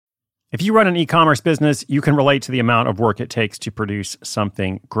If you run an e-commerce business, you can relate to the amount of work it takes to produce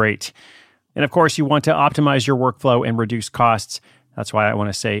something great. And of course, you want to optimize your workflow and reduce costs. That's why I want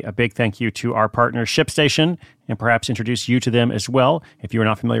to say a big thank you to our partner, ShipStation, and perhaps introduce you to them as well. If you're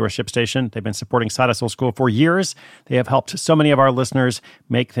not familiar with ShipStation, they've been supporting Side Hustle School for years. They have helped so many of our listeners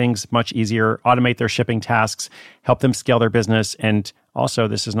make things much easier, automate their shipping tasks, help them scale their business, and also,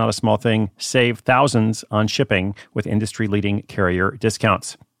 this is not a small thing, save thousands on shipping with industry-leading carrier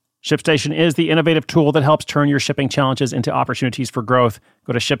discounts. ShipStation is the innovative tool that helps turn your shipping challenges into opportunities for growth.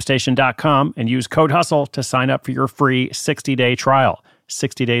 Go to ShipStation.com and use code HUSTLE to sign up for your free 60-day trial.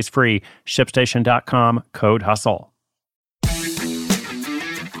 60 days free. ShipStation.com, code HUSTLE.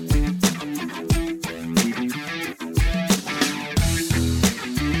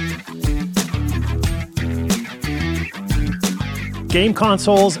 Game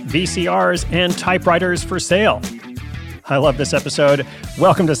consoles, VCRs, and typewriters for sale. I love this episode.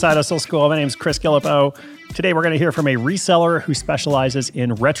 Welcome to Side Hustle School. My name is Chris Gillipo. Today we're going to hear from a reseller who specializes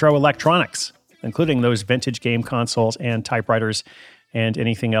in retro electronics, including those vintage game consoles and typewriters and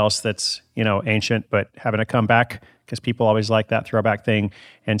anything else that's, ancient but having a comeback, because people always like that throwback thing.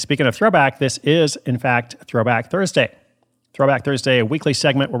 And speaking of throwback, this is, in fact, Throwback Thursday. Throwback Thursday, a weekly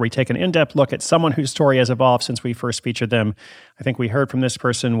segment where we take an in-depth look at someone whose story has evolved since we first featured them. I think we heard from this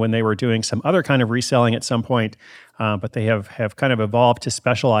person when they were doing some other kind of reselling at some point, but they have kind of evolved to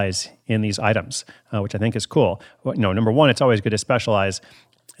specialize in these items, which I think is cool. Number one, it's always good to specialize.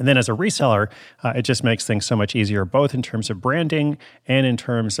 And then as a reseller, it just makes things so much easier, both in terms of branding and in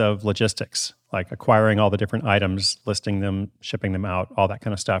terms of logistics, like acquiring all the different items, listing them, shipping them out, all that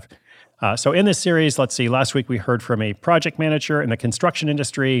kind of stuff. So in this series, let's see, last week we heard from a project manager in the construction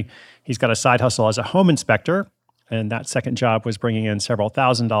industry. He's got a side hustle as a home inspector, and that second job was bringing in several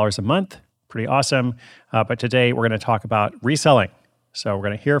 $1,000s a month. Pretty awesome. But today we're going to talk about reselling. So we're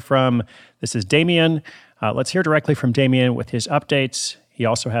going to hear from, this is Damien. Let's hear directly from Damien with his updates. He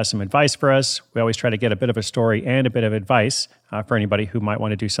also has some advice for us. We always try to get a bit of a story and a bit of advice for anybody who might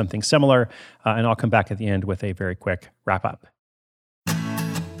want to do something similar. And I'll come back at the end with a very quick wrap up.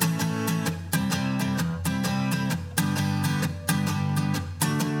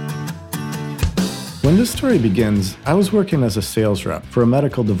 When this story begins, I was working as a sales rep for a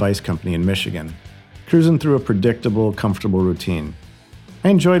medical device company in Michigan, cruising through a predictable, comfortable routine. I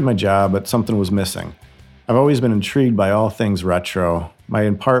enjoyed my job, but something was missing. I've always been intrigued by all things retro. My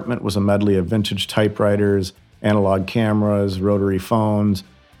apartment was a medley of vintage typewriters, analog cameras, rotary phones,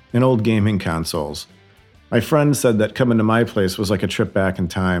 and old gaming consoles. My friend said that coming to my place was like a trip back in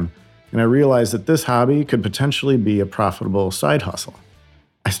time, and I realized that this hobby could potentially be a profitable side hustle.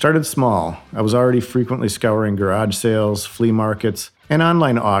 I started small. I was already frequently scouring garage sales, flea markets, and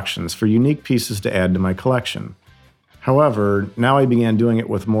online auctions for unique pieces to add to my collection. However, now I began doing it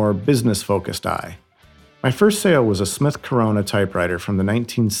with more business-focused eye. My first sale was a Smith Corona typewriter from the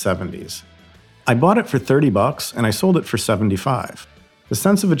 1970s. I bought it for $30 and I sold it for $75. The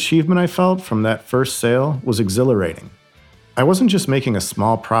sense of achievement I felt from that first sale was exhilarating. I wasn't just making a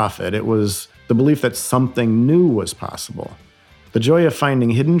small profit, it was the belief that something new was possible. The joy of finding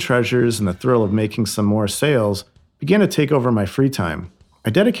hidden treasures and the thrill of making some more sales began to take over my free time. I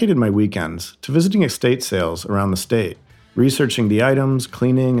dedicated my weekends to visiting estate sales around the state, researching the items,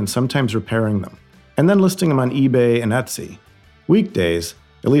 cleaning, and sometimes repairing them, and then listing them on eBay and Etsy. Weekdays,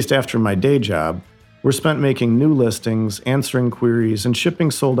 at least after my day job, were spent making new listings, answering queries, and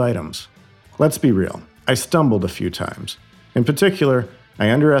shipping sold items. Let's be real, I stumbled a few times. In particular, I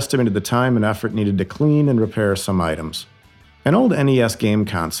underestimated the time and effort needed to clean and repair some items. An old NES game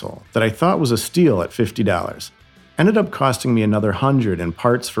console that I thought was a steal at $50 ended up costing me another $100 in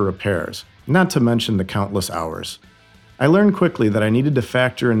parts for repairs, not to mention the countless hours. I learned quickly that I needed to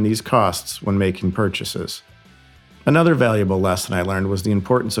factor in these costs when making purchases. Another valuable lesson I learned was the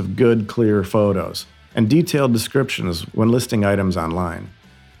importance of good, clear photos and detailed descriptions when listing items online.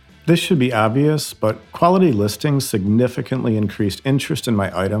 This should be obvious, but quality listings significantly increased interest in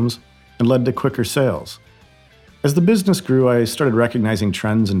my items and led to quicker sales. As the business grew, I started recognizing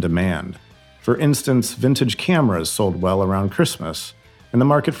trends in demand. For instance, vintage cameras sold well around Christmas, and the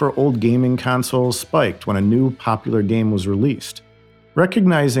market for old gaming consoles spiked when a new popular game was released.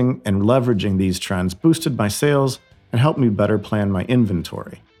 Recognizing and leveraging these trends boosted my sales and helped me better plan my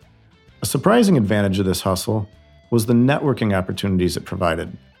inventory. A surprising advantage of this hustle was the networking opportunities it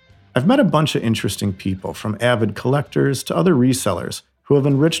provided. I've met a bunch of interesting people, from avid collectors to other resellers, who have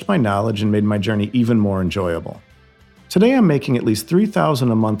enriched my knowledge and made my journey even more enjoyable. Today I'm making at least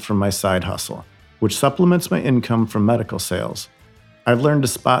 $3,000 a month from my side hustle, which supplements my income from medical sales. I've learned to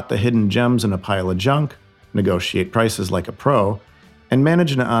spot the hidden gems in a pile of junk, negotiate prices like a pro, and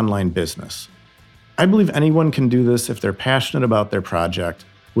manage an online business. I believe anyone can do this if they're passionate about their project,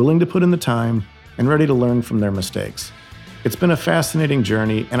 willing to put in the time, and ready to learn from their mistakes. It's been a fascinating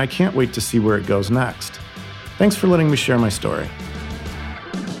journey, and I can't wait to see where it goes next. Thanks for letting me share my story.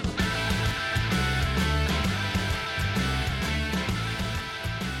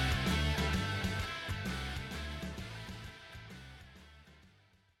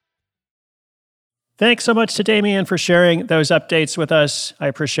 Thanks so much to Damien for sharing those updates with us. I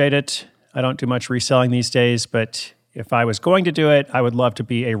appreciate it. I don't do much reselling these days, but if I was going to do it, I would love to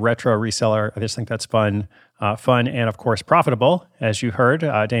be a retro reseller. I just think that's fun and of course profitable. As you heard,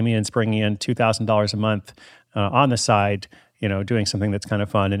 Damien's bringing in $2,000 a month on the side, doing something that's kind of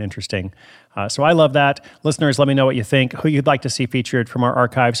fun and interesting. So I love that. Listeners, let me know what you think, who you'd like to see featured from our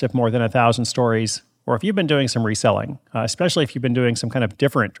archives of more than 1,000 stories, or if you've been doing some reselling, especially if you've been doing some kind of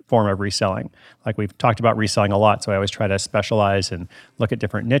different form of reselling. Like we've talked about reselling a lot, so I always try to specialize and look at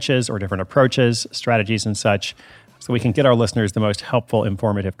different niches or different approaches, strategies and such, so we can get our listeners the most helpful,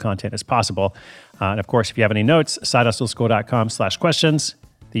 informative content as possible. And of course, if you have any notes, sidehustleschool.com/questions.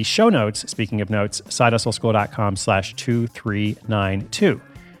 The show notes, speaking of notes, sidehustleschool.com/2392.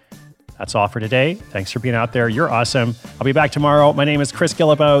 That's all for today. Thanks for being out there. You're awesome. I'll be back tomorrow. My name is Chris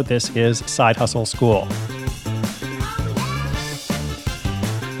Guillebeau. This is Side Hustle School.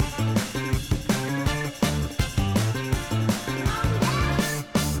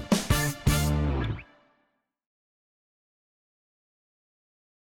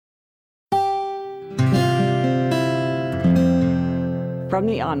 From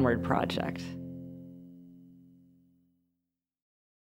the Onward Project.